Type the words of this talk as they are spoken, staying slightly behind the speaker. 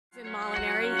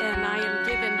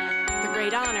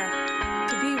great honor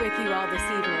to be with you all this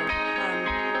evening.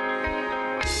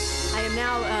 I am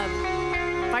now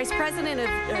Vice President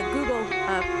of Google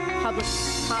Public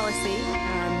Policy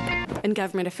and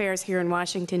Government Affairs here in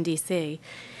Washington, D.C.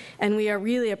 And we are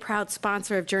really a proud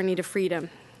sponsor of Journey to Freedom.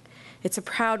 It's a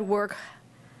proud work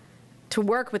to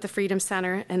work with the Freedom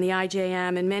Center and the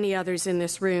IJM and many others in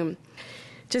this room.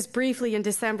 Just briefly, in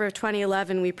December of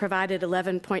 2011, we provided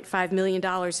 $11.5 million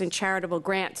in charitable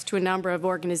grants to a number of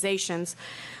organizations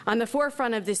on the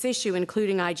forefront of this issue,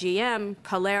 including IGM,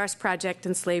 Polaris Project,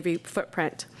 and Slavery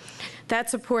Footprint. That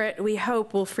support, we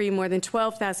hope, will free more than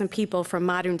 12,000 people from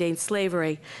modern-day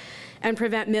slavery and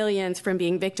prevent millions from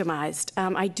being victimized.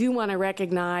 I do want to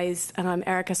recognize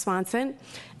Erica Swanson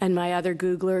and my other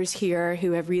Googlers here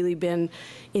who have really been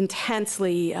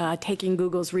intensely taking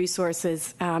Google's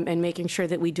resources and making sure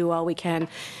that we do all we can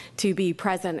to be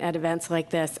present at events like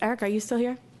this. Erica, are you still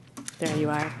here? There you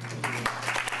are.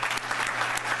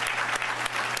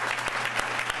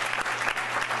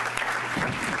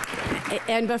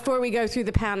 And before we go through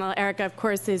the panel, Erica, of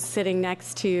course, is sitting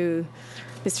next to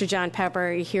Mr. John Pepper,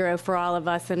 a hero for all of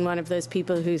us and one of those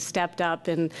people who stepped up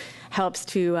and helps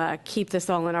to keep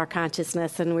this all in our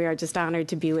consciousness, and we are just honored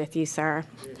to be with you, sir.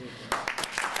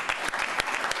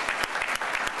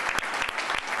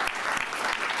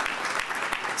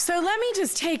 So let me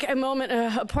just take a moment,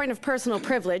 a point of personal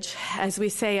privilege, as we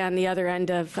say on the other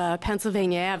end of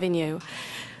Pennsylvania Avenue,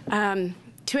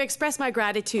 to express my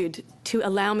gratitude to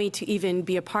allow me to even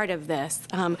be a part of this.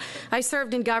 I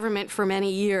served in government for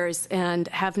many years and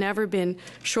have never been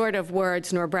short of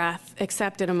words nor breath,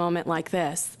 except at a moment like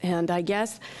this. And I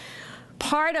guess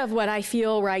part of what I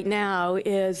feel right now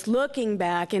is looking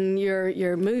back, and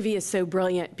your movie is so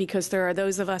brilliant because there are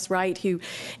those of us, right, who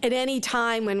at any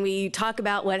time when we talk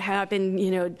about what happened,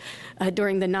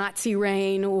 during the Nazi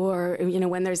reign or,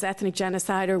 when there's ethnic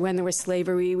genocide or when there was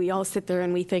slavery, we all sit there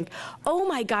and we think, oh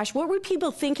my gosh, what were people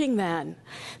thinking then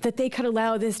that they could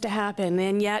allow this to happen?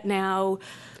 And yet now,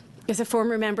 as a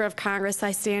former member of Congress,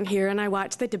 I stand here and I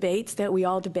watch the debates that we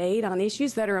all debate on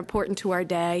issues that are important to our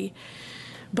day.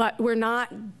 But we're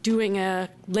not doing a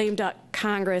lame duck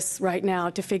Congress right now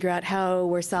to figure out how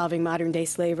we're solving modern-day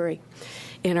slavery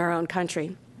in our own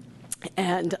country.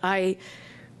 And I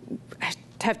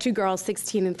have two girls,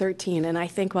 16 and 13, and I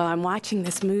think while I'm watching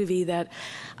this movie that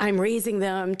I'm raising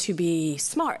them to be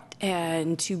smart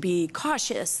and to be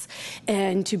cautious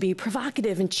and to be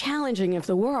provocative and challenging of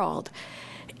the world.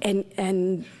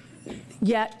 And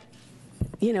yet,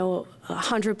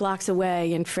 100 blocks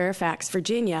away in Fairfax,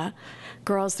 Virginia,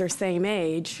 girls their same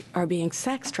age are being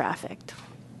sex trafficked.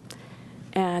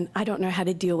 And I don't know how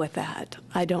to deal with that.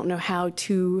 I don't know how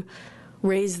to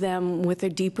raise them with a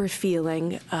deeper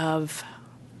feeling of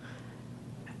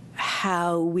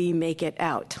how we make it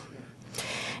out.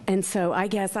 And so I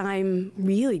guess I'm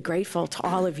really grateful to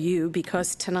all of you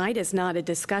because tonight is not a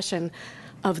discussion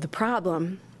of the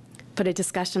problem, but a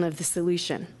discussion of the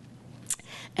solution.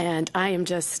 And I am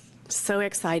just so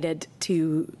excited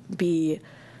to be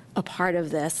a part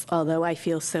of this, although I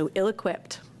feel so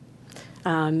ill-equipped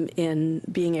in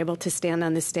being able to stand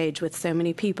on this stage with so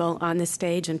many people on this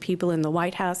stage and people in the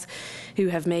White House who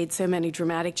have made so many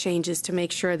dramatic changes to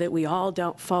make sure that we all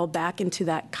don't fall back into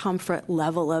that comfort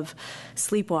level of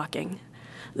sleepwalking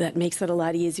that makes it a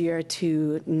lot easier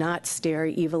to not stare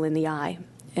evil in the eye.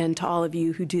 And to all of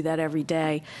you who do that every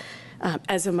day,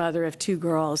 as a mother of two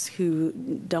girls who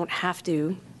don't have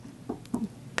to,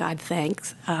 God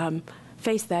thanks,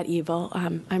 face that evil,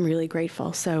 I'm really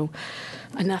grateful. So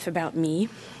enough about me.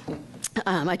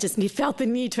 I just felt the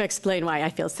need to explain why I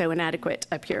feel so inadequate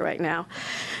up here right now.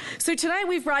 So tonight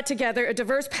we've brought together a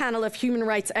diverse panel of human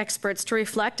rights experts to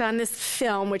reflect on this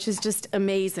film, which is just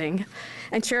amazing,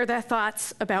 and share their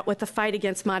thoughts about what the fight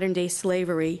against modern-day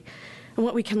slavery and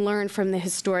what we can learn from the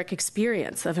historic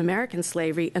experience of American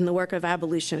slavery and the work of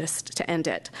abolitionists to end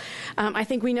it. I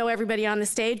think we know everybody on the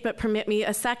stage, but permit me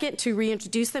a second to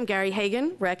reintroduce them. Gary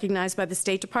Haugen, recognized by the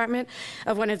State Department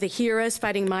of one of the heroes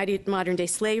fighting modern-day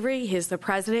slavery. He is the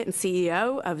president and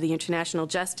CEO of the International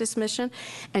Justice Mission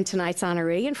and tonight's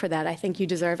honoree, and for that I think you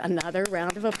deserve another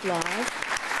round of applause.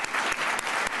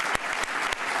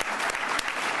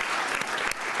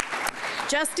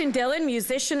 Justin Dillon,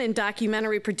 musician and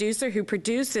documentary producer who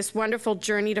produced this wonderful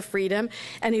Journey to Freedom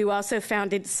and who also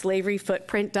founded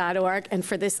slaveryfootprint.org, and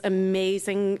for this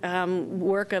amazing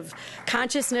work of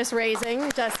consciousness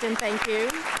raising. Justin, thank you.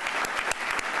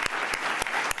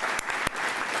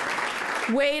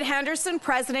 Wade Henderson,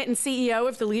 president and CEO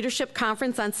of the Leadership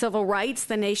Conference on Civil Rights,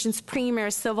 the nation's premier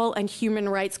civil and human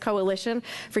rights coalition,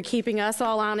 for keeping us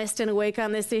all honest and awake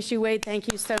on this issue. Wade,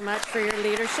 thank you so much for your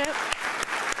leadership.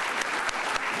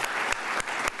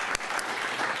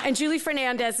 And Julie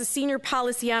Fernandes, a senior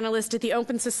policy analyst at the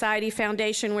Open Society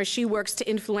Foundation, where she works to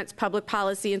influence public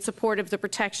policy in support of the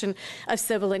protection of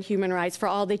civil and human rights. For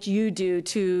all that you do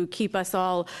to keep us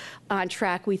all on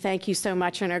track, we thank you so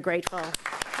much and are grateful.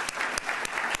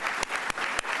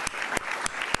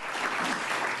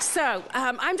 So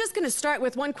I'm just going to start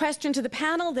with one question to the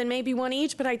panel, then maybe one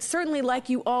each, but I'd certainly like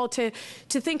you all to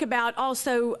think about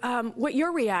also what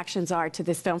your reactions are to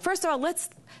this film. First of all, let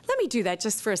me do that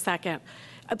just for a second.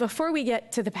 Before we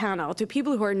get to the panel, to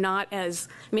people who are not as,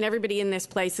 I mean, everybody in this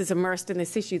place is immersed in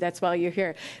this issue, that's why you're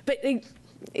here. But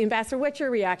Ambassador, what's your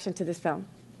reaction to this film?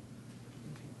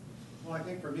 Well, I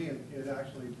think for me, it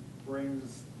actually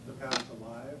brings the past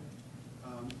alive,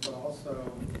 but also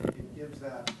it gives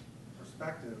that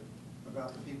perspective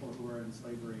about the people who are in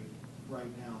slavery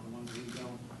right now, the ones we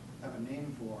don't have a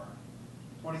name for.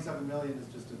 27 million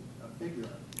is just a figure.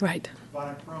 Right.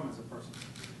 Vanek Krum is a person.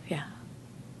 Yeah.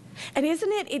 And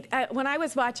isn't it, when I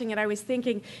was watching it, I was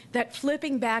thinking that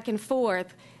flipping back and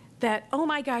forth, that, oh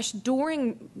my gosh,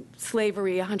 during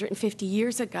slavery 150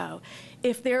 years ago,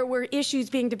 if there were issues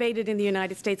being debated in the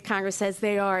United States Congress as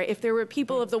they are, if there were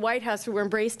people of the White House who were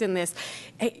embraced in this,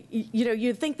 you know,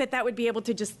 you'd think that that would be able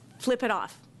to just flip it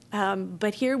off.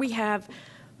 But here we have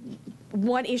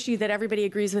one issue that everybody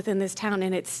agrees with in this town,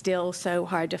 and it's still so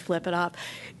hard to flip it off.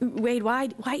 Wade, why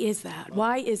is that?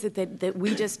 Why is it that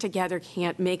we just together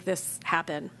can't make this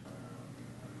happen?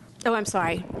 Oh, I'm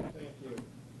sorry.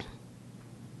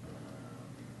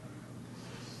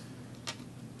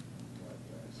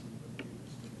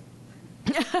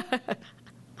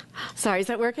 Sorry, is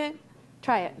that working?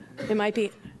 Try it. It might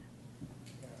be.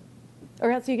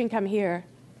 Or else you can come here.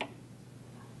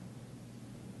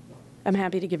 I'm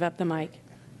happy to give up the mic.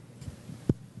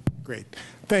 Great.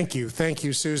 Thank you. Thank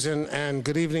you, Susan, and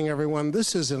good evening, everyone.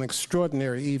 This is an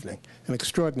extraordinary evening,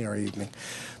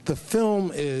 The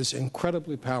film is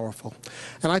incredibly powerful,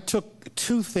 and I took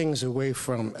two things away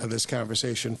from this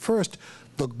conversation. First,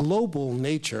 the global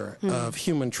nature of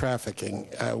human trafficking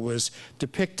was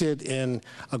depicted in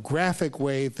a graphic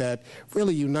way that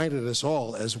really united us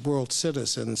all as world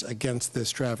citizens against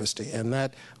this travesty, and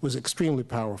that was extremely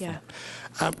powerful.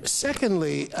 Yeah.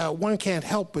 Secondly, one can't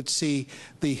help but see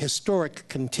the historic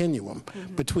continuum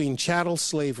between chattel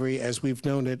slavery, as we've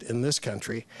known it in this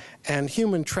country, and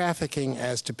human trafficking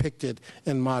as depicted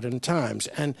in modern times.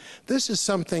 And this is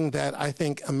something that I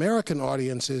think American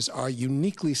audiences are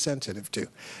uniquely sensitive to.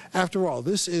 After all,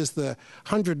 this is the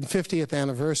 150th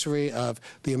anniversary of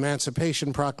the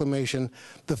Emancipation Proclamation,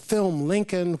 the film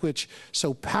Lincoln, which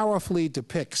so powerfully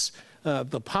depicts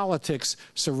the politics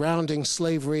surrounding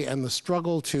slavery and the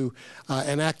struggle to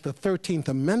enact the 13th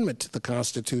Amendment to the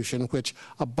Constitution, which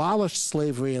abolished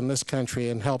slavery in this country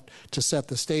and helped to set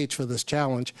the stage for this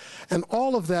challenge. And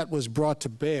all of that was brought to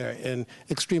bear in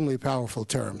extremely powerful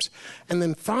terms. And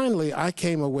then finally, I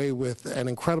came away with an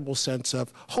incredible sense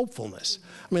of hopefulness.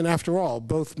 I mean, after all,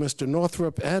 both Mr.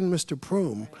 Northrup and Mr.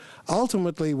 Prüm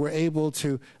ultimately were able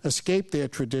to escape their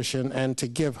tradition and to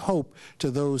give hope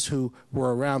to those who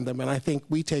were around them. And I think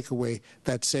we take away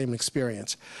that same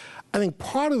experience. I think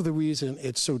part of the reason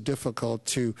it's so difficult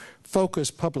to focus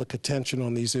public attention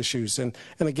on these issues, and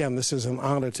again, this is an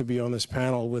honor to be on this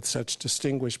panel with such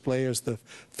distinguished players. The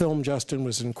film, Justin,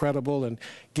 was incredible, and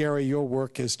Gary, your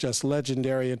work is just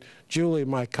legendary, and Julie,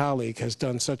 my colleague, has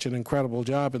done such an incredible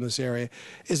job in this area,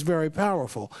 is very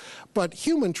powerful. But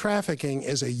human trafficking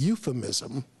is a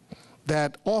euphemism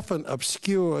that often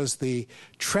obscures the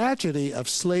tragedy of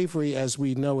slavery as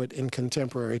we know it in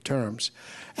contemporary terms.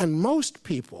 And most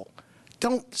people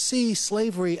don't see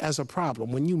slavery as a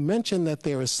problem. When you mention that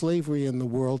there is slavery in the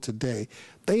world today,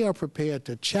 they are prepared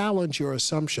to challenge your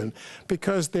assumption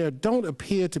because there don't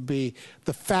appear to be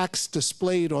the facts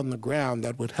displayed on the ground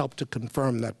that would help to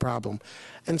confirm that problem.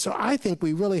 And so I think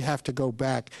we really have to go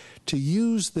back to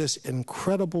use this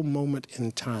incredible moment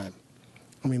in time.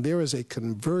 I mean, there is a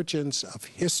convergence of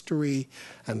history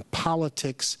and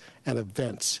politics and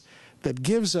events that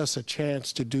gives us a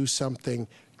chance to do something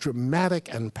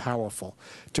dramatic and powerful,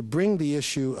 to bring the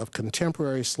issue of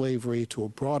contemporary slavery to a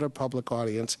broader public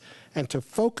audience and to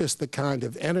focus the kind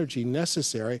of energy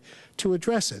necessary to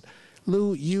address it.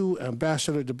 Lou, you,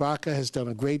 Ambassador DeBaca, has done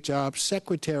a great job.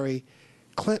 Secretary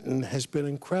Clinton has been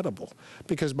incredible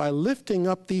because by lifting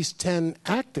up these 10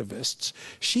 activists,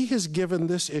 she has given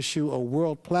this issue a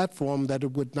world platform that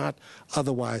it would not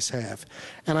otherwise have.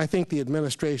 And I think the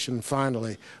administration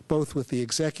finally, both with the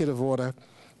executive order,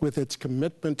 with its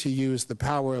commitment to use the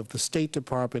power of the State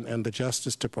Department and the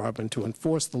Justice Department to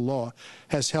enforce the law,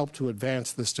 has helped to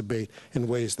advance this debate in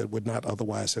ways that would not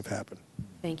otherwise have happened.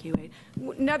 Thank you, Wade.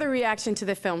 Another reaction to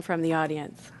the film from the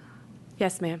audience.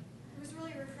 Yes, ma'am. It was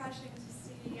really refreshing to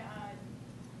see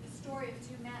the story of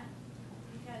two men,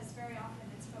 because very often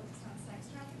it's focused on sex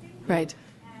trafficking. Right.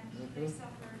 And they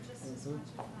suffer just as much,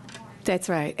 if not more. That's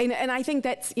right. And I think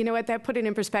that's, you know what, that put it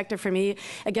in perspective for me.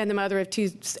 Again, the mother of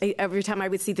two, every time I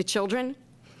would see the children,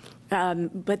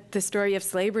 but the story of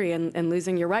slavery and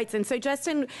losing your rights. And so,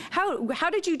 Justin, how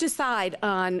did you decide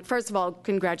on, first of all,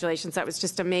 congratulations, that was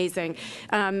just amazing.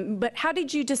 But how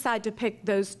did you decide to pick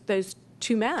those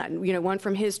two men, you know, one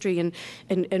from history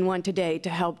and one today, to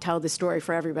help tell the story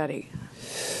for everybody?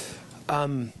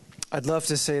 I'd love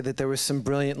to say that there was some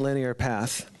brilliant linear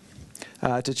path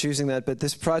to choosing that, but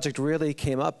this project really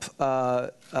came up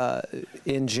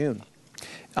in June.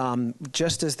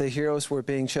 Just as the heroes were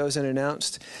being chosen and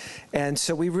announced. And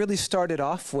so we really started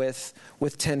off with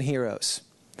 10 heroes.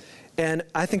 And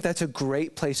I think that's a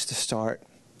great place to start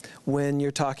when you're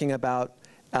talking about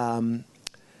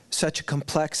such a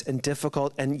complex and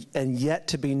difficult and yet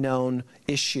to be known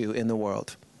issue in the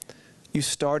world. You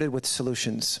started with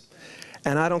solutions.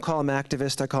 And I don't call them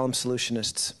activists, I call them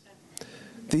solutionists.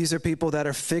 These are people that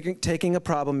are taking a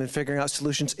problem and figuring out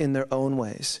solutions in their own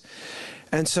ways.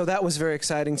 And so that was very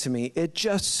exciting to me. It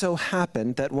just so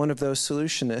happened that one of those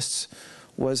solutionists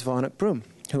was Vonnet Broom,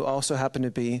 who also happened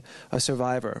to be a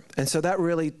survivor. And so that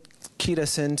really keyed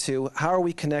us into how are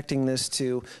we connecting this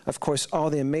to, of course, all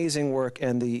the amazing work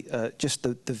and the just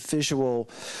the visual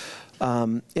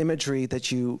imagery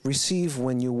that you receive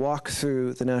when you walk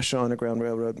through the National Underground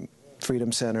Railroad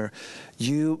Freedom Center.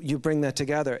 You bring that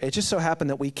together. It just so happened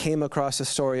that we came across a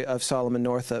story of Solomon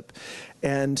Northup,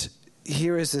 and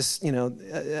here is this, you know,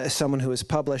 someone who was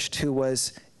published who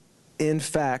was, in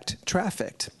fact,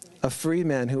 trafficked, a free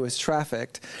man who was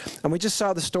trafficked. And we just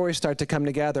saw the story start to come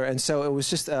together. And so it was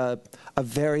just a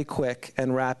very quick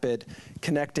and rapid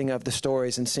connecting of the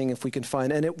stories and seeing if we could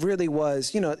find. And it really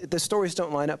was, you know, the stories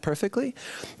don't line up perfectly,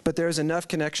 but there's enough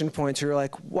connection points where you're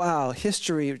like, wow,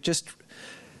 history just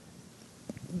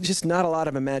not a lot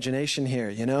of imagination here,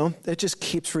 you know? It just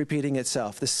keeps repeating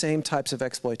itself, the same types of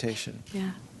exploitation.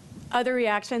 Yeah. Other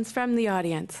reactions from the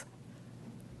audience?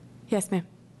 Yes, ma'am.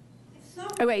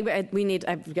 Oh, wait,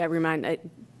 I've got to remind,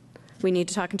 we need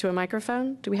to talk into a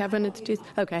microphone? Do we have one?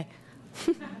 Okay.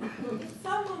 If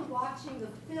someone watching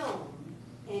the film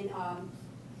and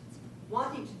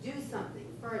wanting to do something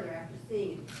further after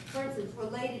seeing it, for instance,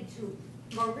 related to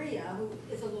Maria, who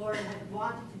is a lawyer and had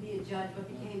wanted to be a judge but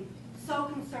became so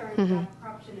concerned about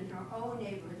corruption in her own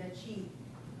neighborhood that she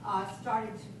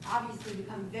started to obviously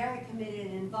become very committed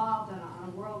and involved on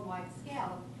a worldwide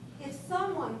scale. If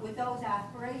someone with those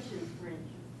aspirations,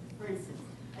 for instance,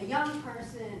 a young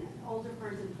person, an older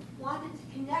person, wanted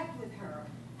to connect with her,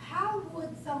 how would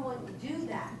someone do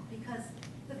that? Because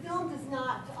the film does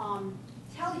not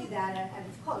tell you that at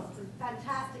its close. It's a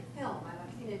fantastic film.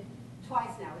 I've seen it twice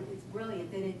now. It's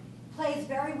brilliant, and it plays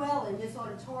very well in this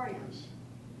auditorium.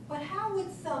 But how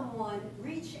would someone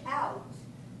reach out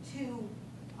to,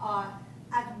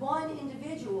 as one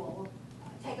individual,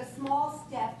 take a small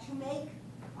step to make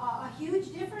a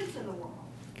huge difference in the world?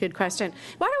 Good question.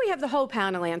 Why don't we have the whole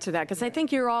panel answer that? Because I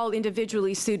think you're all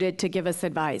individually suited to give us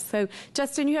advice. So,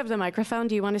 Justin, you have the microphone.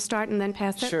 Do you want to start and then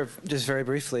pass it? Sure. Just very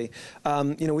briefly.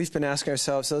 You know, we've been asking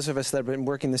ourselves, those of us that have been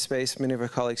working the space, many of our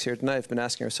colleagues here tonight have been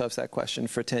asking ourselves that question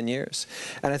for 10 years.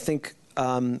 And I think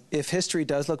if history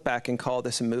does look back and call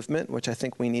this a movement, which I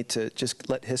think we need to just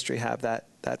let history have that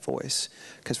voice,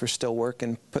 because we're still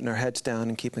working, putting our heads down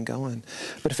and keeping going.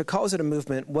 But if it calls it a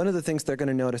movement, one of the things they're going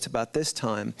to notice about this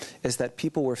time is that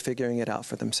people were figuring it out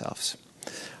for themselves.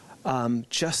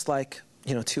 Just like,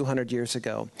 you know, 200 years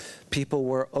ago, people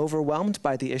were overwhelmed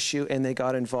by the issue and they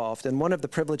got involved. And one of the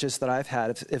privileges that I've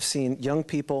had of seeing young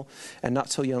people and not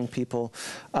so young people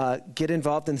get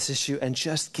involved in this issue and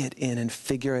just get in and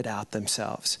figure it out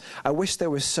themselves. I wish there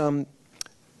was some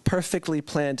perfectly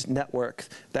planned network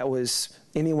that was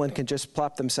anyone can just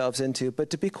plop themselves into, but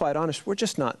to be quite honest, we're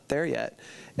just not there yet.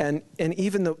 And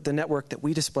even the network that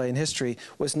we display in history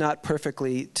was not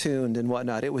perfectly tuned and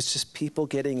whatnot. It was just people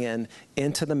getting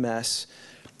into the mess,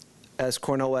 as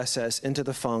Cornel West says, into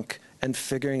the funk, and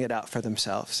figuring it out for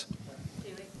themselves.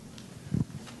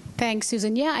 Thanks,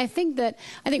 Susan. Yeah, I think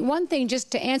one thing,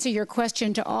 just to answer your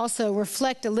question, to also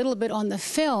reflect a little bit on the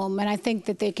film, and I think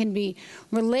that they can be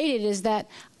related, is that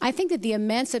I think that the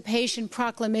Emancipation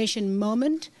Proclamation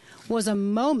moment was a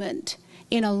moment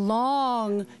in a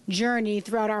long journey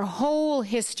throughout our whole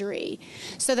history,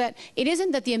 so that it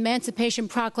isn't that the Emancipation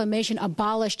Proclamation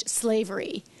abolished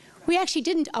slavery. We actually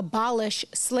didn't abolish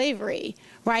slavery,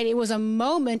 right? It was a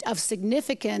moment of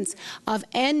significance of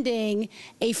ending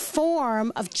a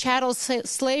form of chattel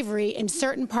slavery in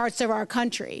certain parts of our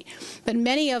country. But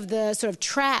many of the sort of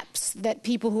traps that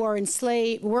people who were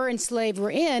enslaved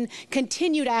were in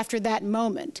continued after that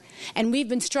moment. And we've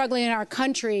been struggling in our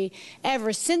country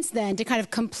ever since then to kind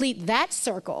of complete that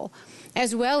circle,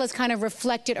 as well as kind of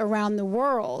reflect it around the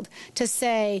world, to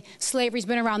say slavery's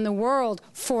been around the world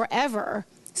forever,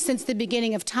 since the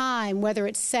beginning of time, whether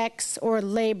it's sex or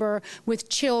labor with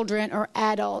children or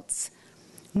adults,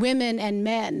 women and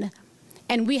men.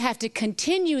 And we have to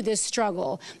continue this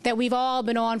struggle that we've all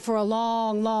been on for a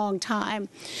long, long time.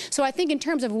 So I think in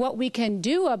terms of what we can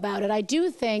do about it, I do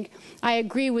think I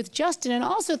agree with Justin, and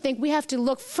also think we have to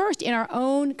look first in our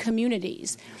own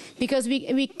communities, because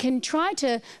we can try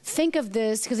to think of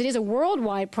this, because it is a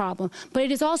worldwide problem, but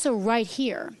it is also right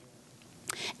here.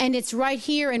 And it's right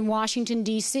here in Washington,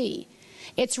 D.C.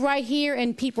 It's right here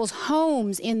in people's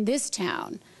homes in this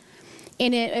town.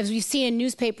 As we see in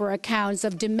newspaper accounts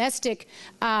of domestic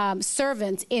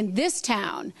servants in this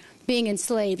town being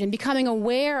enslaved, and becoming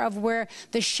aware of where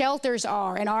the shelters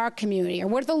are in our community, or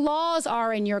what the laws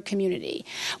are in your community.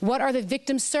 What are the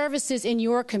victim services in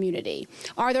your community?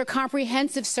 Are there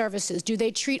comprehensive services? Do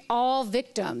they treat all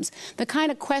victims? The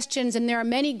kind of questions, and there are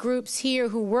many groups here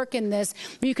who work in this,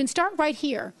 but you can start right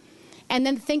here and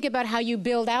then think about how you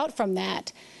build out from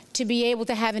that to be able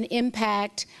to have an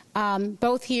impact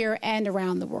both here and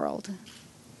around the world.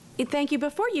 Thank you.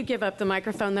 Before you give up the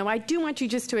microphone, though, I do want you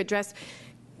just to address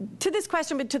to this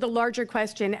question, but to the larger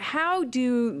question, how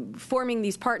do forming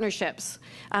these partnerships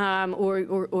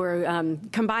or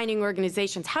combining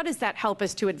organizations, how does that help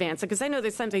us to advance? Because I know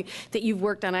there's something that you've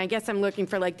worked on. I guess I'm looking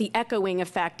for like the echoing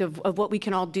effect of what we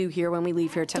can all do here when we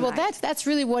leave here tonight. Well, that's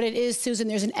really what it is, Susan.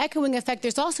 There's an echoing effect.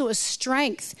 There's also a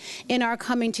strength in our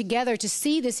coming together to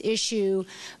see this issue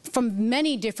from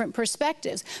many different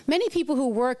perspectives. Many people who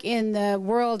work in the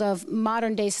world of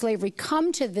modern-day slavery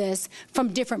come to this from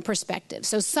different perspectives.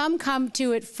 So some come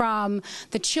to it from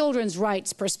the children's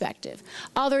rights perspective,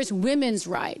 others women's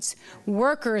rights,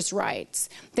 workers' rights.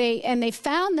 They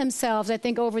found themselves, I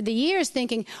think, over the years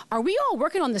thinking, are we all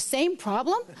working on the same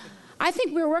problem? I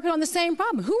think we're working on the same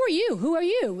problem. Who are you? Who are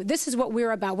you? This is what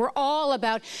we're about. We're all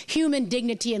about human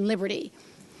dignity and liberty.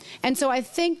 And so I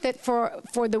think that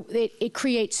it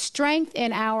creates strength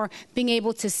in our being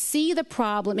able to see the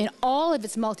problem in all of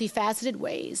its multifaceted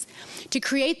ways, to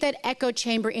create that echo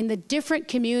chamber in the different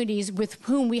communities with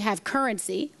whom we have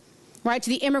currency, right? To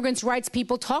the immigrants' rights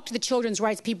people, talk to the children's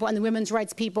rights people and the women's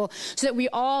rights people, so that we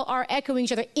all are echoing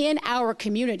each other in our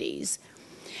communities.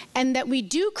 And that we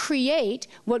do create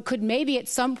what could maybe at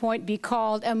some point be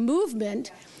called a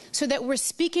movement, so that we're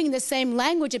speaking the same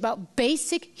language about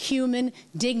basic human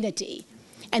dignity.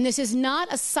 And this is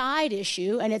not a side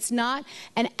issue, and it's not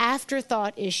an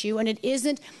afterthought issue, and it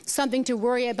isn't something to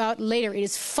worry about later. It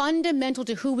is fundamental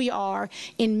to who we are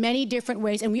in many different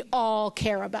ways, and we all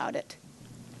care about it.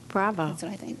 Bravo. That's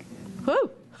what I think. Woo!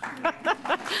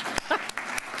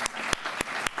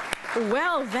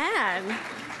 Well then.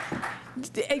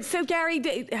 So Gary,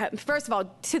 first of all,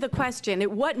 to the question,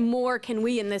 what more can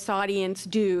we in this audience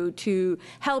do to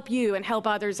help you and help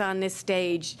others on this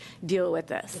stage deal with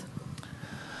this?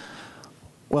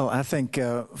 Well, I think,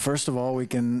 first of all, we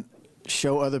can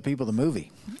show other people the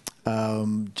movie.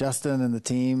 Justin and the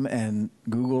team and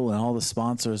Google and all the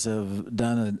sponsors have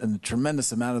done a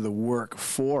tremendous amount of the work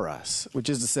for us, which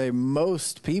is to say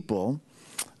most people,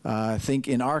 I think,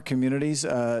 in our communities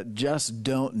just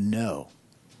don't know.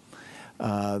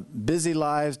 Busy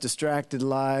lives, distracted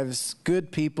lives,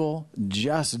 good people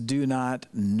just do not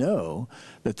know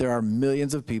that there are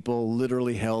millions of people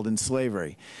literally held in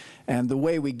slavery. And the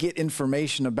way we get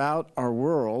information about our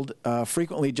world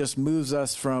frequently just moves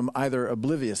us from either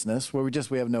obliviousness, where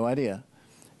we have no idea,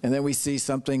 and then we see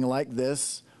something like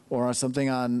this or something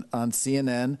on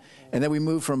CNN, and then we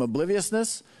move from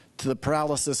obliviousness to the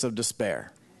paralysis of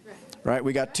despair. Right?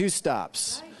 We got two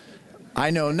stops. I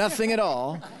know nothing at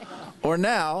all. Or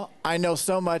now, I know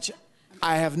so much,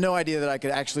 I have no idea that I could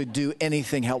actually do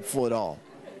anything helpful at all.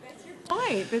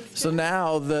 So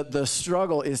now the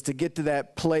struggle is to get to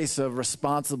that place of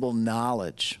responsible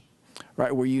knowledge,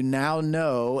 right, where you now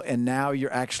know, and now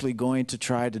you're actually going to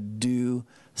try to do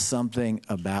something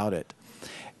about it.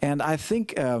 And I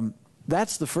think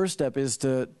that's the first step, is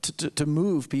to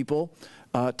move people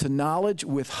to knowledge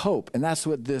with hope. And that's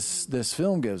what this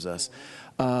film gives us.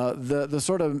 The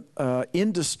sort of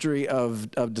industry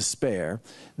of despair,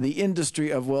 the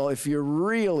industry of, well, if you're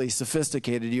really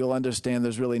sophisticated, you'll understand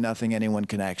there's really nothing anyone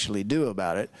can actually do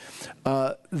about it.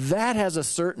 That has a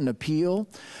certain appeal,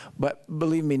 but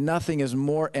believe me, nothing is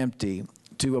more empty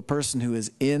to a person who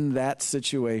is in that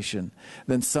situation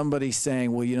than somebody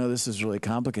saying, well, you know, this is really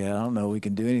complicated. I don't know we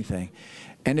can do anything.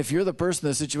 And if you're the person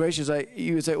in the situation,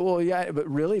 you would say, well, yeah, but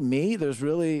really me?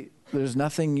 There's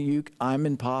nothing I'm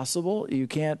impossible. You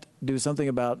can't do something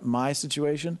about my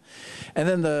situation. And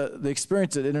then the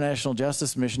experience at International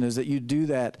Justice Mission is that you do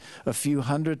that a few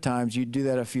hundred times, you do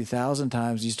that a few thousand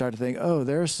times, you start to think, oh,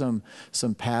 there are some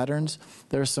patterns,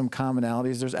 there are some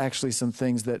commonalities, there's actually some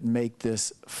things that make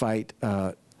this fight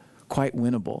quite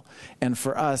winnable. And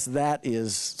for us, that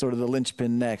is sort of the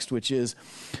linchpin next, which is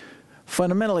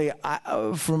fundamentally,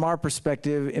 from our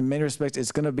perspective, in many respects,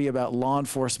 it's going to be about law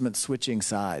enforcement switching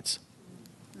sides.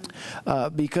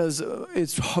 Because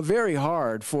it's very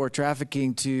hard for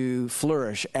trafficking to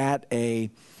flourish at a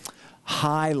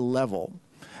high level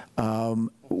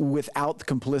without the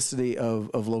complicity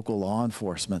of local law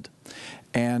enforcement.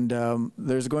 And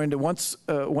there's going to,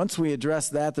 once we address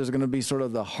that, there's going to be sort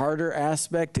of the harder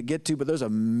aspect to get to, but there's a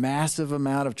massive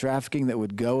amount of trafficking that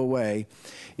would go away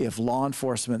if law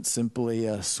enforcement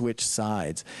simply switched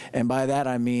sides. And by that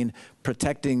I mean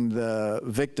protecting the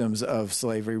victims of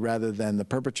slavery rather than the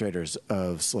perpetrators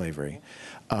of slavery.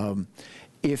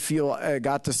 If you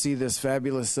got to see this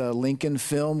fabulous Lincoln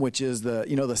film, which is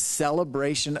the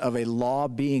celebration of a law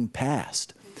being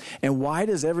passed. And why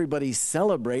does everybody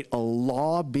celebrate a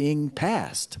law being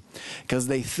passed? Because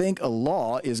they think a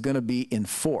law is going to be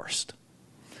enforced.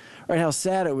 Right? How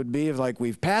sad it would be if, like,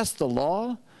 we've passed the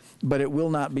law, but it will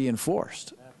not be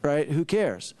enforced. Right? Who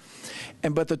cares?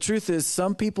 But the truth is,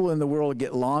 some people in the world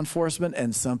get law enforcement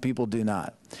and some people do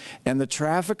not. And the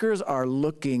traffickers are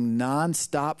looking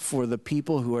nonstop for the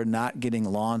people who are not getting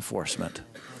law enforcement.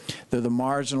 They're the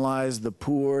marginalized, the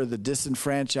poor, the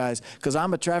disenfranchised. Because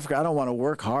I'm a trafficker, I don't want to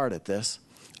work hard at this.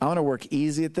 I want to work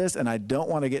easy at this, and I don't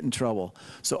want to get in trouble.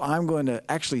 So I'm going to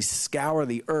actually scour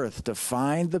the earth to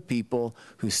find the people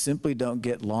who simply don't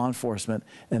get law enforcement,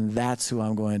 and that's who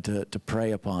I'm going to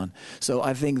prey upon. So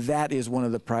I think that is one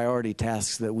of the priority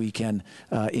tasks that we can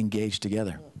engage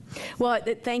together. Well,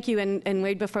 thank you. And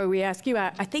Wade, before we ask you, I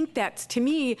think that's, to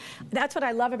me, that's what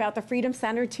I love about the Freedom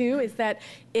Center, too, is that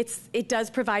it does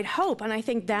provide hope. And I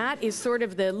think that is sort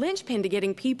of the linchpin to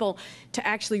getting people to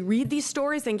actually read these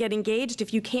stories and get engaged.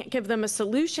 If you can't give them a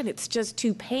solution, it's just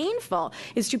too painful.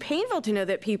 It's too painful to know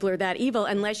that people are that evil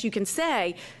unless you can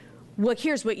say, well,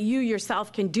 here's what you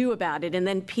yourself can do about it, and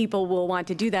then people will want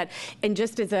to do that. And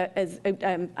just I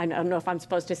don't know if I'm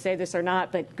supposed to say this or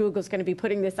not, but Google's going to be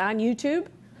putting this on YouTube.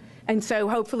 And so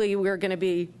hopefully we're going to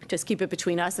be, just keep it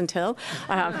between us until,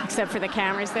 except for the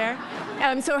cameras there.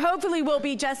 So hopefully we'll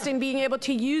be just in being able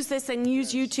to use this and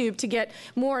use YouTube to get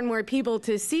more and more people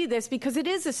to see this, because it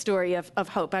is a story of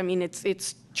hope. I mean,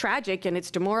 it's tragic and it's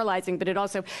demoralizing, but it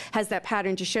also has that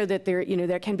pattern to show that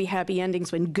there can be happy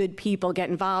endings when good people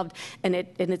get involved, and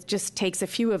it just takes a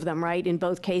few of them, right, in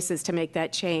both cases to make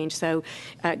that change. So,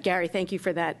 Gary, thank you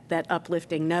for that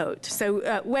uplifting note.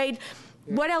 So, Wade,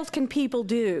 what else can people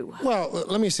do? Well,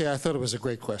 let me say I thought it was a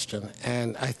great question,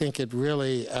 and I think it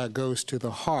really goes to the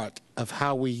heart of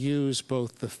how we use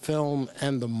both the film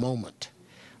and the moment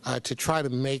to try to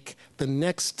make the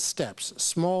next steps,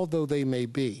 small though they may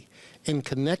be, in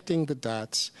connecting the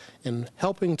dots, in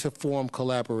helping to form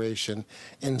collaboration,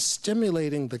 in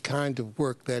stimulating the kind of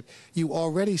work that you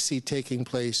already see taking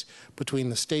place between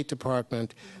the State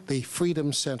Department, the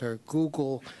Freedom Center,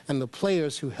 Google, and the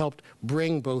players who helped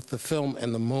bring both the film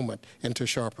and the moment into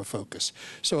sharper focus.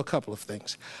 So a couple of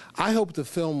things. I hope the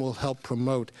film will help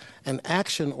promote an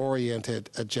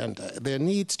action-oriented agenda. There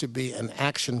needs to be an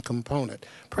action component,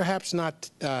 perhaps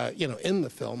not in the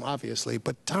film, obviously,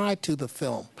 but tied to the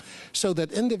film, so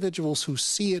that individuals who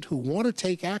see it, who want to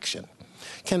take action,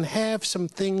 can have some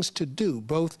things to do,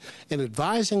 both in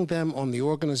advising them on the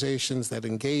organizations that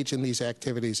engage in these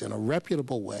activities in a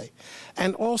reputable way,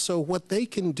 and also what they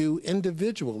can do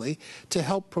individually to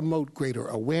help promote greater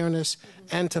awareness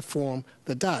and to form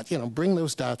the dot, bring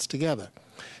those dots together.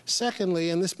 Secondly,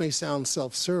 and this may sound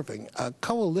self-serving,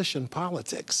 coalition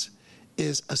politics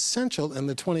is essential in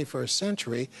the 21st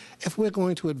century if we're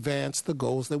going to advance the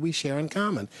goals that we share in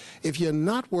common. If you're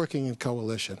not working in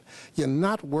coalition, you're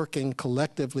not working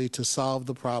collectively to solve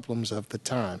the problems of the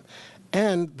time.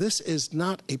 And this is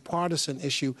not a partisan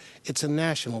issue, it's a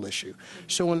national issue.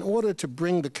 So in order to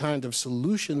bring the kind of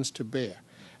solutions to bear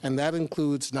And that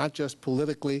includes not just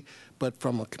politically, but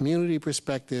from a community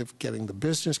perspective, getting the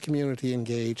business community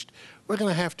engaged. We're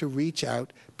going to have to reach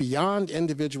out beyond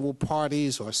individual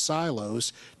parties or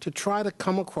silos to try to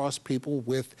come across people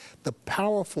with the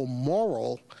powerful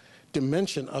moral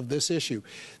dimension of this issue.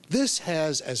 This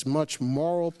has as much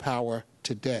moral power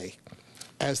today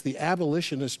as the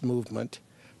abolitionist movement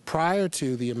prior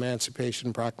to the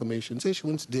Emancipation Proclamation's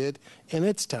issuance did in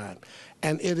its time.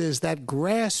 And it is that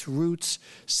grassroots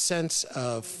sense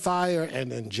of fire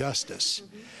and injustice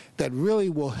that really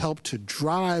will help to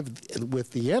drive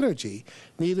with the energy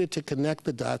needed to connect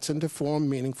the dots and to form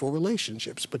meaningful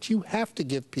relationships. But you have to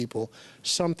give people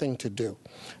something to do.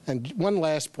 And one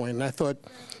last point, and I thought,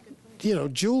 you know,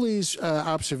 Julie's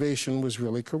observation was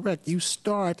really correct. You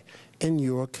start in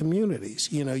your communities.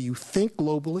 You know, you think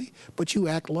globally, but you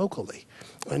act locally.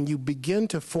 And you begin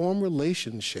to form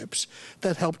relationships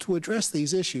that help to address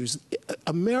these issues.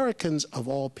 Americans of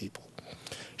all people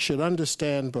should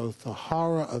understand both the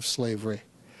horror of slavery,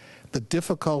 the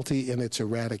difficulty in its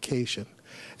eradication,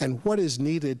 and what is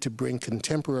needed to bring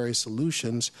contemporary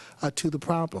solutions to the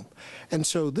problem. And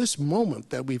so this moment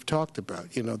that we've talked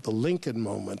about, you know, the Lincoln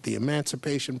moment, the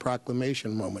Emancipation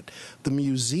Proclamation moment, the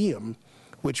museum,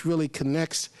 which really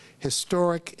connects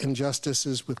historic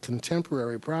injustices with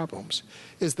contemporary problems,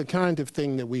 is the kind of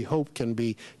thing that we hope can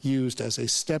be used as a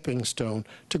stepping stone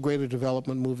to greater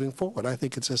development moving forward. I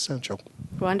think it's essential.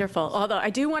 Wonderful. Although I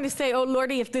do want to say, oh,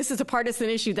 Lordy, if this is a partisan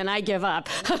issue, then I give up.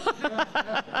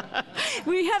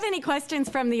 We have any questions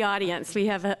from the audience? We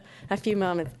have a few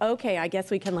moments. Okay, I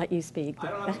guess we can let you speak. I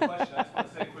don't have a question. I just want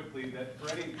to say quickly that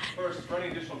for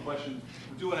any additional questions,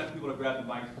 we do want people to grab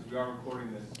the mics because we are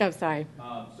recording this. Oh, sorry.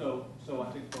 So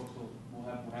I think folks will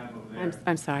have them over there.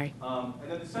 I'm sorry. And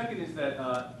then the second is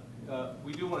that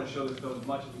we do want to show this film as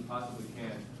much as we possibly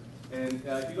can. And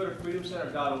if you go to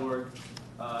freedomcenter.org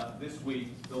this week,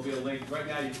 there'll be a link. Right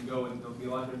now you can go and there'll be a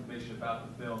lot of information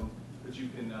about the film that you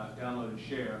can download and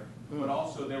share. But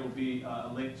also there will be a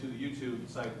link to the YouTube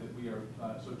site that we are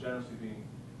so generously being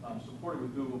supported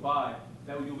with Google by,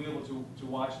 that you'll be able to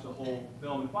watch the whole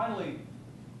film. And finally,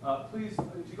 please,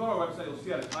 if you go to our website, you'll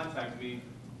see how to contact me.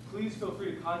 Please feel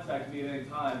free to contact me at any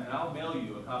time, and I'll mail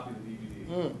you a copy of the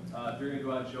DVD if you're going to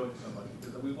go out and show it to somebody,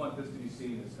 because we want this to be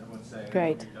seen, as everyone's saying,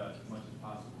 Great. as much as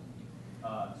possible.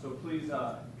 So please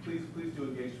do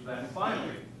engage with that. And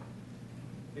finally,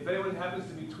 if anyone happens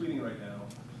to be tweeting right now,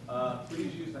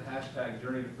 please use the hashtag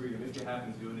Journey to Freedom if you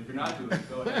happen to, and if you're not doing it,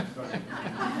 go ahead and start it.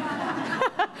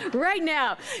 Right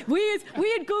now, we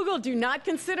at Google do not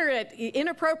consider it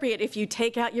inappropriate if you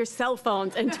take out your cell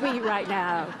phones and tweet right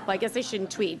now. Well, I guess I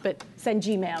shouldn't tweet, but send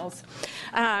Gmails.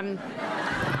 I'm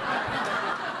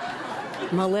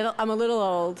a little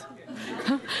old.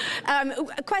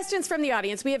 Questions from the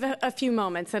audience. We have a few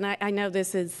moments, and I know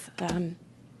this is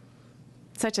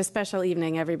such a special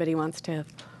evening. Everybody wants to.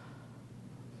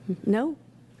 No?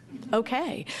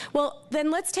 Okay. Well,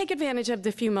 then let's take advantage of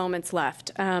the few moments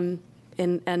left. And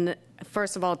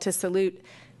first of all,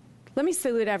 let me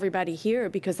salute everybody here,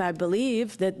 because I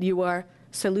believe that you are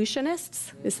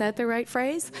solutionists. Is that the right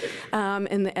phrase?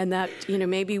 And that, you know,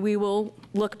 maybe we will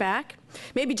look back.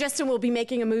 Maybe Justin will be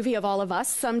making a movie of all of us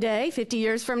someday, 50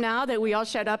 years from now, that we all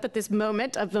showed up at this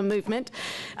moment of the movement.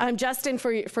 Justin,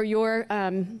 for your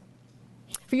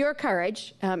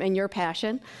courage and your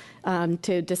passion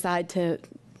to decide to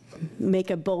make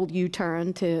a bold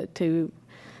U-turn to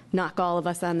knock all of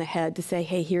us on the head, to say,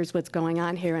 hey, here's what's going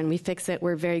on here, and we fix it.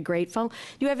 We're very grateful. Do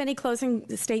you have any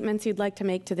closing statements you'd like to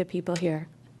make to the people here?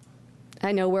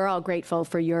 I know we're all grateful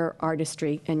for your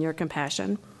artistry and your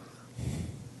compassion.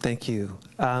 Thank you.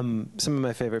 Some of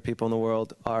my favorite people in the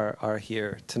world are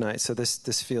here tonight. So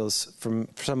this feels, for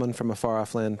someone from a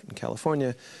far-off land in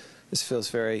California, this feels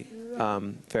very,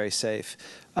 very safe.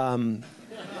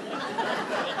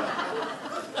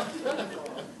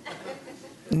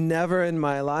 Never in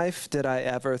my life did I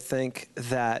ever think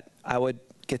that I would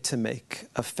get to make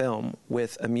a film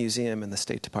with a museum in the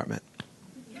State Department.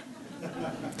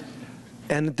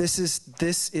 And this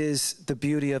is the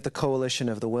beauty of the coalition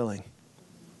of the willing.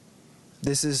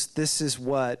 This is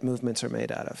what movements are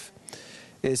made out of.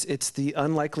 It's the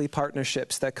unlikely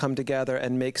partnerships that come together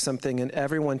and make something, and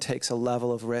everyone takes a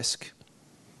level of risk.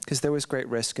 Because there was great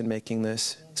risk in making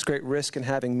this. It's great risk in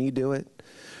having me do it.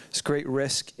 It's great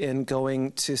risk in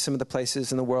going to some of the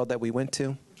places in the world that we went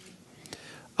to.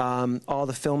 All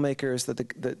the filmmakers,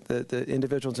 the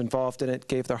individuals involved in it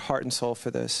gave their heart and soul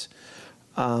for this.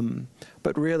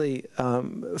 But really,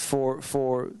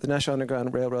 for the National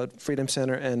Underground Railroad Freedom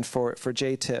Center and for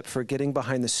JTIP for getting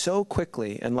behind this so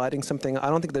quickly and lighting something. I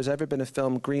don't think there's ever been a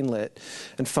film greenlit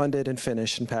and funded and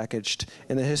finished and packaged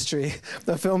in the history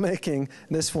of filmmaking,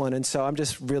 this one. And so I'm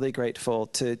just really grateful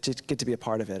to get to be a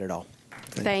part of it at all.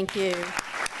 Thank you.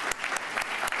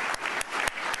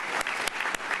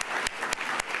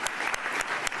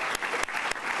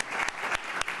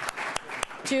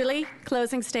 Julie,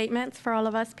 closing statements for all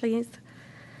of us, please.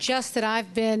 Just that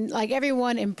I've been, like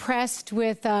everyone, impressed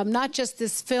with not just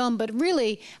this film, but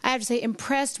really, I have to say,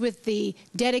 impressed with the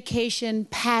dedication,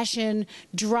 passion,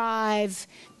 drive,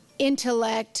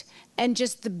 intellect, and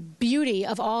just the beauty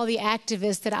of all the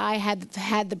activists that I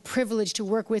had the privilege to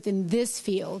work with in this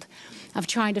field of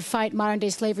trying to fight modern-day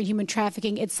slavery and human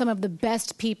trafficking. It's some of the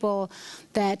best people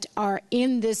that are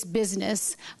in this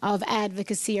business of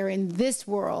advocacy or in this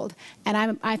world,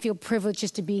 and I feel privileged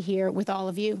just to be here with all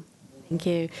of you. Thank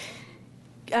you.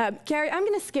 Gary, I'm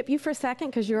going to skip you for a second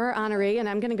because you're our honoree, and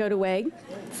I'm going to go to Wade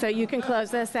so you can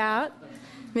close this out.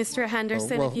 Mr.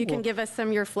 Henderson, if you can give us some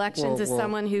reflections as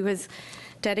someone who has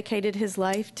dedicated his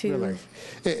life to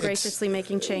graciously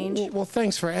making change. Well,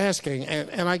 thanks for asking.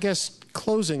 And I guess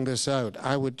closing this out,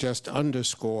 I would just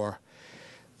underscore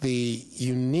the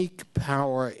unique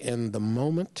power in the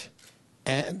moment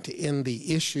and in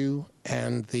the issue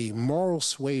and the moral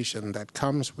suasion that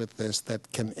comes with this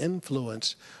that can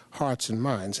influence hearts and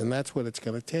minds, and that's what it's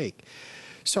going to take.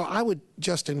 So I would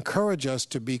just encourage us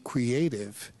to be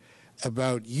creative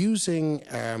about using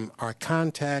our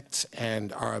contacts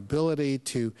and our ability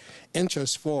to inch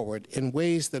us forward in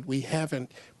ways that we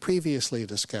haven't previously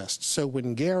discussed. So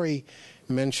when Gary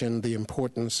mentioned the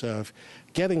importance of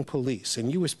getting police,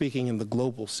 and you were speaking in the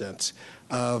global sense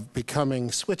of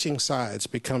switching sides,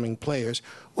 becoming players,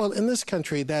 well, in this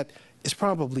country that is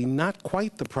probably not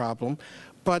quite the problem,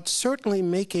 but certainly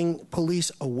making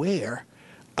police aware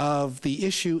of the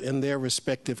issue in their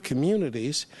respective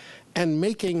communities and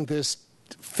making this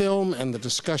film and the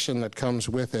discussion that comes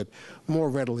with it more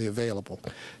readily available.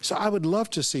 So I would love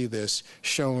to see this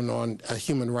shown on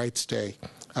Human Rights Day,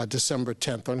 December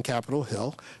 10th on Capitol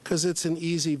Hill, because it's an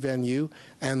easy venue,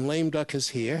 and Lame Duck is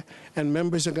here, and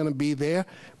members are going to be there.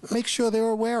 Make sure they're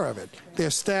aware of it. Their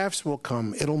staffs will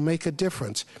come. It'll make a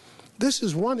difference. This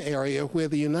is one area where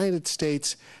the United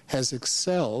States has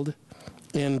excelled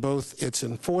in both its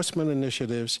enforcement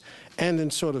initiatives and in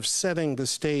sort of setting the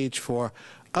stage for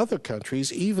other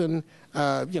countries, even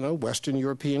Western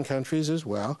European countries as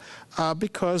well,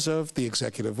 because of the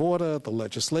executive order, the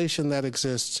legislation that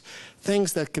exists,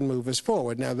 things that can move us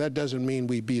forward. Now, that doesn't mean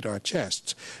we beat our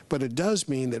chests, but it does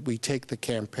mean that we take the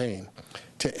campaign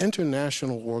to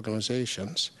international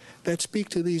organizations that speak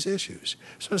to these issues.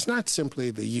 So it's not simply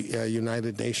the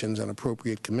United Nations and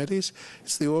appropriate committees.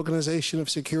 It's the Organization of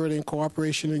Security and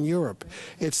Cooperation in Europe.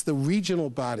 It's the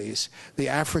regional bodies, the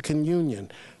African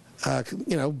Union,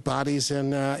 bodies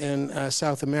in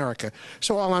South America.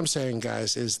 So all I'm saying,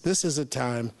 guys, is this is a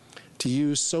time to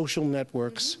use social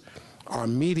networks, our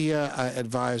media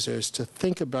advisors, to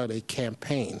think about a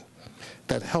campaign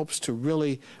that helps to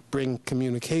really bring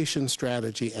communication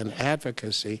strategy and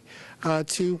advocacy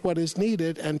to what is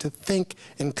needed, and to think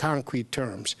in concrete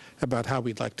terms about how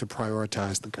we'd like to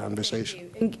prioritize the conversation.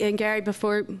 And Gary,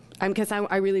 because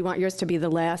I really want yours to be the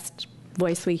last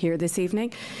voice we hear this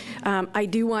evening. I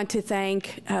do want to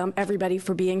thank everybody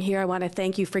for being here. I want to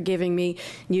thank you for giving me,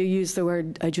 you used the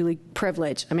word, Julie,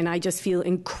 privilege. I mean, I just feel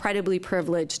incredibly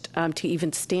privileged to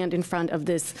even stand in front of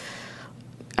this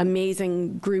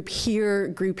amazing group here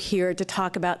to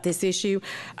talk about this issue.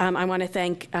 I want to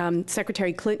thank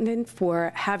Secretary Clinton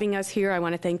for having us here. I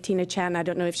want to thank Tina Chan, I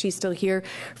don't know if she's still here,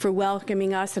 for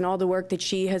welcoming us and all the work that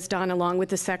she has done along with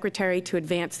the Secretary to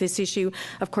advance this issue.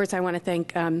 Of course, I want to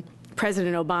thank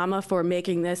President Obama for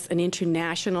making this an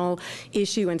international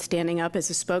issue and standing up as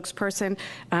a spokesperson.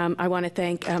 I want to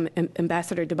thank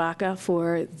Ambassador DeBaca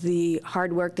for the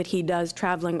hard work that he does,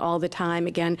 traveling all the time,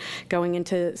 again, going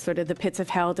into sort of the pits of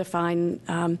hell to find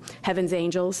heaven's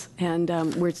angels, and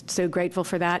we're so grateful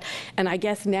for that. And I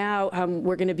guess now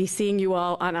we're going to be seeing you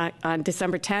all on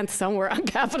December 10th somewhere on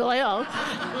Capitol Hill.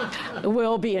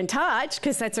 We'll be in touch,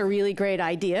 because that's a really great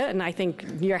idea, and I think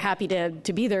you're happy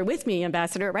to be there with me,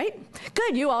 Ambassador, right?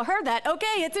 Good, you all heard that. Okay,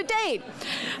 it's a date.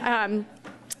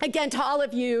 Again, to all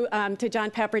of you, to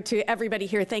John Pepper, to everybody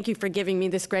here, thank you for giving me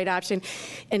this great option.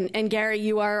 And Gary,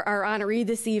 you are our honoree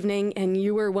this evening, and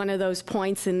you were one of those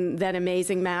points in that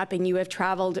amazing map, and you have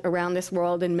traveled around this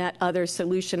world and met other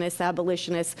solutionists,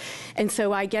 abolitionists. And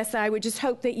so I guess I would just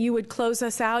hope that you would close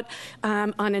us out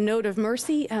on a note of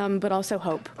mercy, but also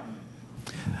hope.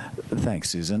 Thanks,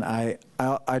 Susan. I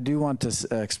do want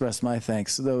to express my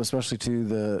thanks, though, especially to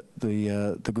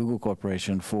the Google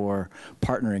Corporation for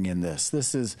partnering in this.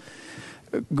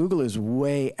 Google is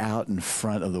way out in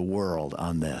front of the world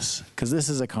on this, because this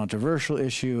is a controversial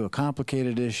issue, a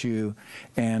complicated issue,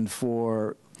 and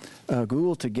for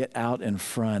Google to get out in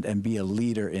front and be a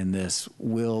leader in this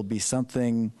will be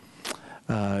something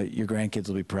your grandkids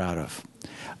will be proud of.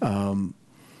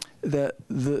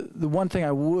 The one thing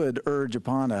I would urge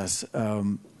upon us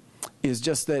is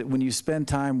just that when you spend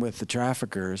time with the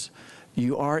traffickers,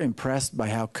 you are impressed by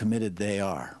how committed they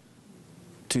are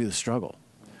to the struggle.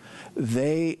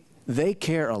 They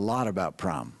care a lot about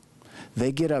Prom.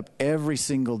 They get up every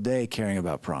single day caring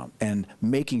about Prom and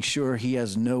making sure he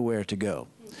has nowhere to go.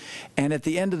 And at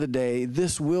the end of the day,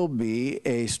 this will be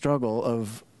a struggle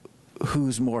of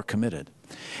who's more committed.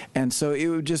 And so it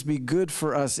would just be good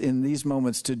for us in these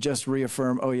moments to just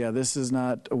reaffirm, oh yeah, this is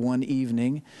not one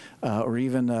evening or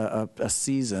even a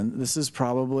season. This is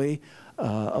probably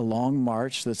a long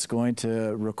march that's going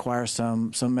to require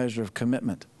some measure of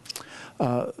commitment.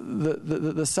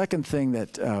 The second thing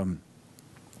that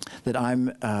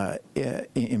I'm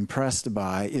impressed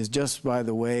by is just by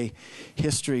the way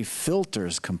history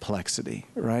filters complexity,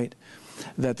 right?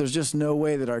 That there's just no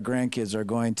way that our grandkids are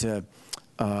going to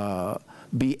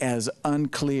be as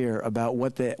unclear about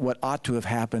what ought to have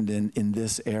happened in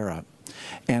this era.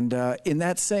 And in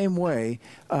that same way,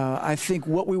 I think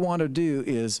what we want to do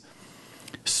is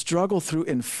struggle through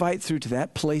and fight through to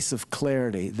that place of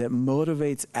clarity that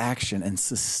motivates action and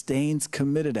sustains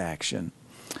committed action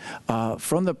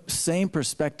from the same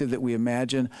perspective that we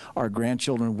imagine our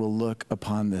grandchildren will look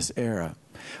upon this era.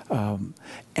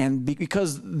 And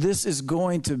because this is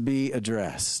going to be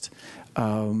addressed,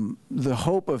 the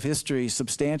hope of history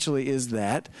substantially is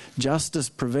that justice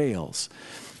prevails.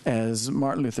 As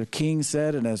Martin Luther King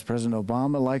said, and as President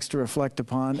Obama likes to reflect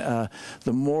upon,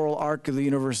 the moral arc of the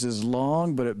universe is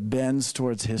long, but it bends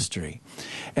towards history.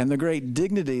 And the great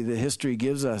dignity that history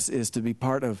gives us is to be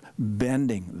part of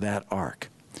bending that arc.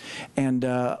 And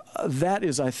that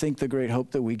is, I think, the great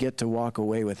hope that we get to walk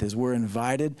away with, is we're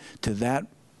invited to that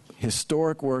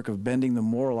historic work of bending the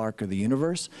moral arc of the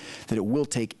universe, that it will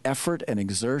take effort and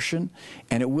exertion,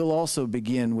 and it will also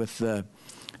begin with the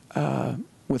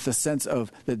sense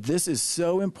of that this is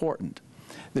so important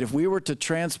that if we were to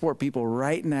transport people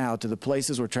right now to the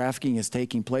places where trafficking is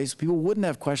taking place, people wouldn't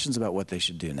have questions about what they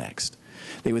should do next.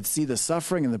 They would see the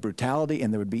suffering and the brutality,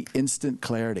 and there would be instant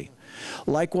clarity.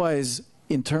 Likewise,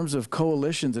 in terms of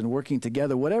coalitions and working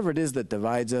together, whatever it is that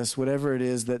divides us, whatever it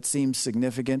is that seems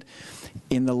significant,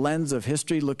 in the lens of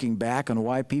history, looking back on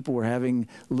why people were having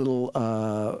little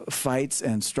fights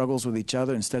and struggles with each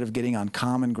other instead of getting on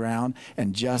common ground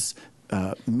and just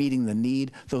meeting the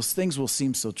need, those things will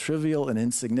seem so trivial and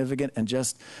insignificant and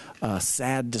just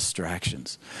sad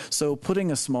distractions. So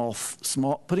putting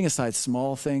aside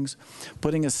small things,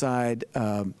 putting aside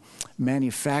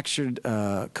manufactured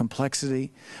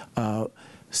complexity,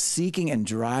 seeking and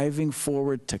driving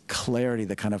forward to clarity,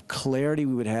 the kind of clarity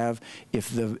we would have if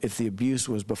the abuse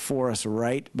was before us,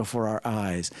 right before our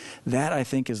eyes. That, I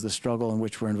think, is the struggle in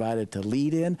which we're invited to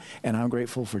lead in, and I'm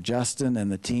grateful for Justin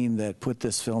and the team that put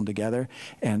this film together.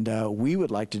 And we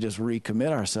would like to just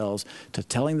recommit ourselves to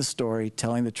telling the story,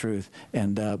 telling the truth,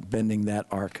 and bending that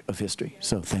arc of history.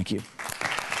 So thank you.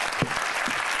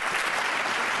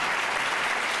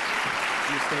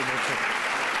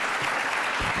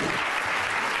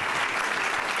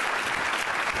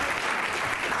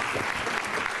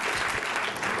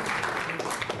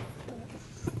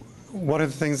 One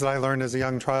of the things that I learned as a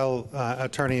young trial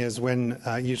attorney is when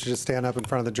you should just stand up in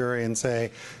front of the jury and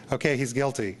say, okay, he's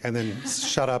guilty, and then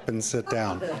shut up and sit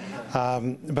down.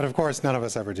 But of course, none of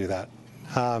us ever do that.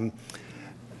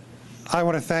 I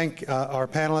want to thank our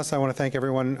panelists. I want to thank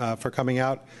everyone for coming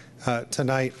out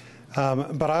tonight.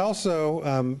 But I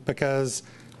also, because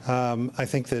I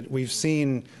think that we've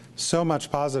seen so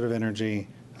much positive energy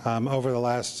over the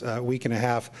last week and a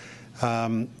half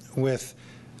with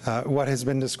what has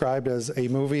been described as a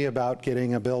movie about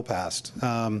getting a bill passed.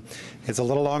 It's a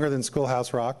little longer than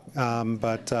Schoolhouse Rock,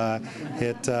 but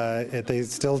they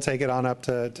still take it on up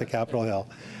to Capitol Hill.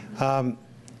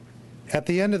 At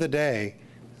the end of the day,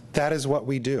 that is what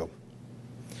we do.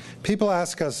 People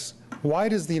ask us, why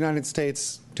does the United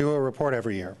States do a report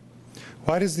every year?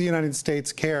 Why does the United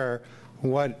States care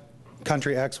what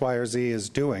country X, Y, or Z is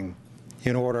doing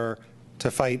in order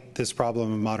to fight this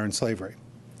problem of modern slavery?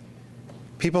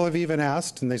 People have even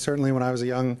asked, and they certainly, when I was a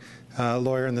young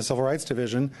lawyer in the Civil Rights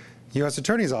Division, U.S.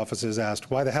 attorneys' offices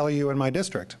asked, why the hell are you in my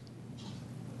district?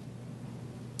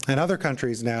 And other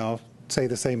countries now say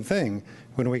the same thing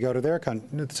when we go to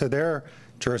their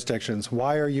jurisdictions.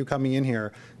 Why are you coming in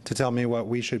here to tell me what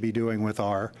we should be doing with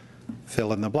our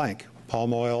fill in the blank?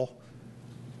 Palm oil,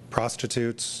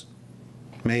 prostitutes,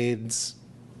 maids,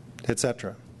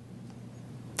 etc.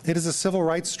 It is a civil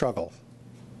rights struggle.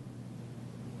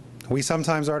 We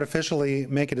sometimes artificially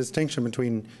make a distinction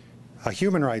between a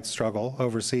human rights struggle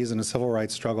overseas and a civil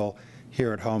rights struggle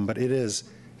here at home, but it is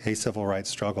a civil rights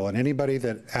struggle. And anybody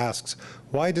that asks,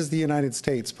 why does the United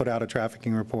States put out a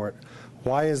trafficking report?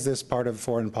 Why is this part of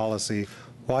foreign policy?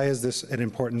 Why is this an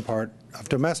important part of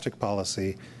domestic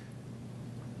policy?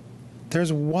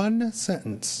 There's one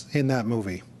sentence in that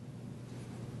movie.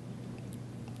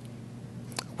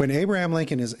 When Abraham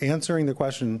Lincoln is answering the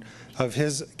question of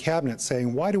his cabinet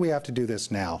saying, why do we have to do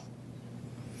this now?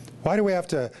 Why do we have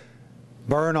to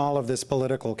burn all of this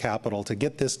political capital to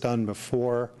get this done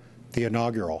before the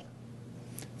inaugural,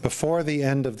 before the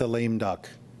end of the lame duck?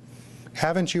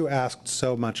 Haven't you asked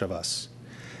so much of us?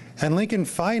 And Lincoln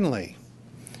finally,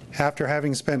 after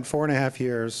having spent 4.5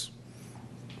 years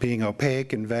being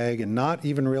opaque and vague and not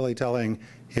even really telling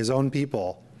his own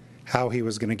people how he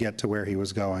was going to get to where he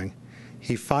was going,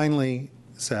 he finally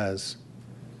says,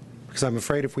 because I'm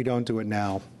afraid if we don't do it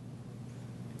now,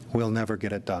 we'll never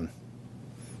get it done.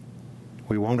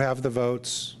 We won't have the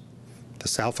votes. The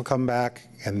South will come back,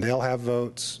 and they'll have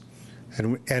votes.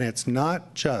 And it's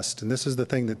not just, and this is the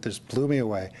thing that just blew me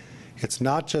away, it's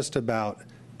not just about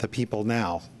the people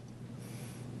now.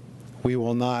 We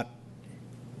will not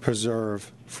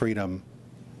preserve freedom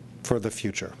for the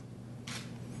future.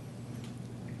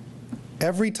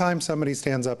 Every time somebody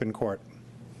stands up in court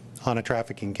on a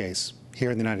trafficking case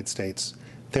here in the United States,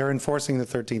 they're enforcing the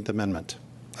 13th Amendment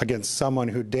against someone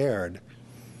who dared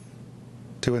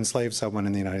to enslave someone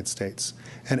in the United States.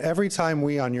 And every time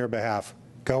we, on your behalf,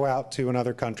 go out to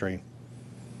another country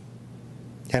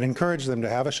and encourage them to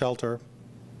have a shelter,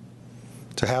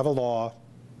 to have a law,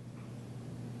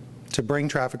 to bring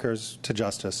traffickers to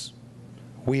justice,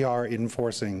 we are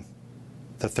enforcing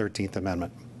the 13th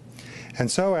Amendment. And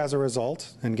so as a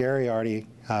result, and Gary already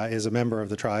is a member of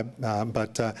the tribe,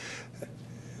 but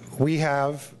we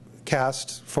have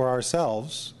cast for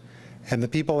ourselves, and the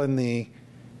people in the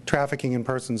Trafficking in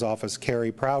Persons Office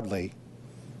carry proudly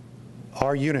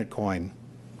our unit coin,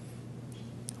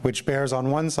 which bears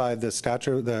on one side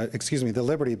the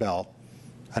Liberty Bell,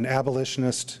 an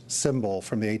abolitionist symbol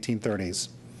from the 1830s,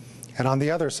 and on the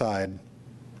other side,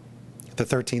 the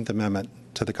 13th Amendment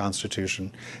to the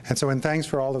Constitution. And so in thanks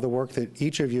for all of the work that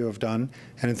each of you have done,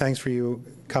 and in thanks for you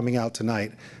coming out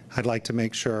tonight, I'd like to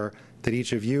make sure that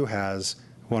each of you has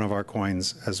one of our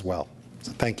coins as well.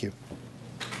 So thank you.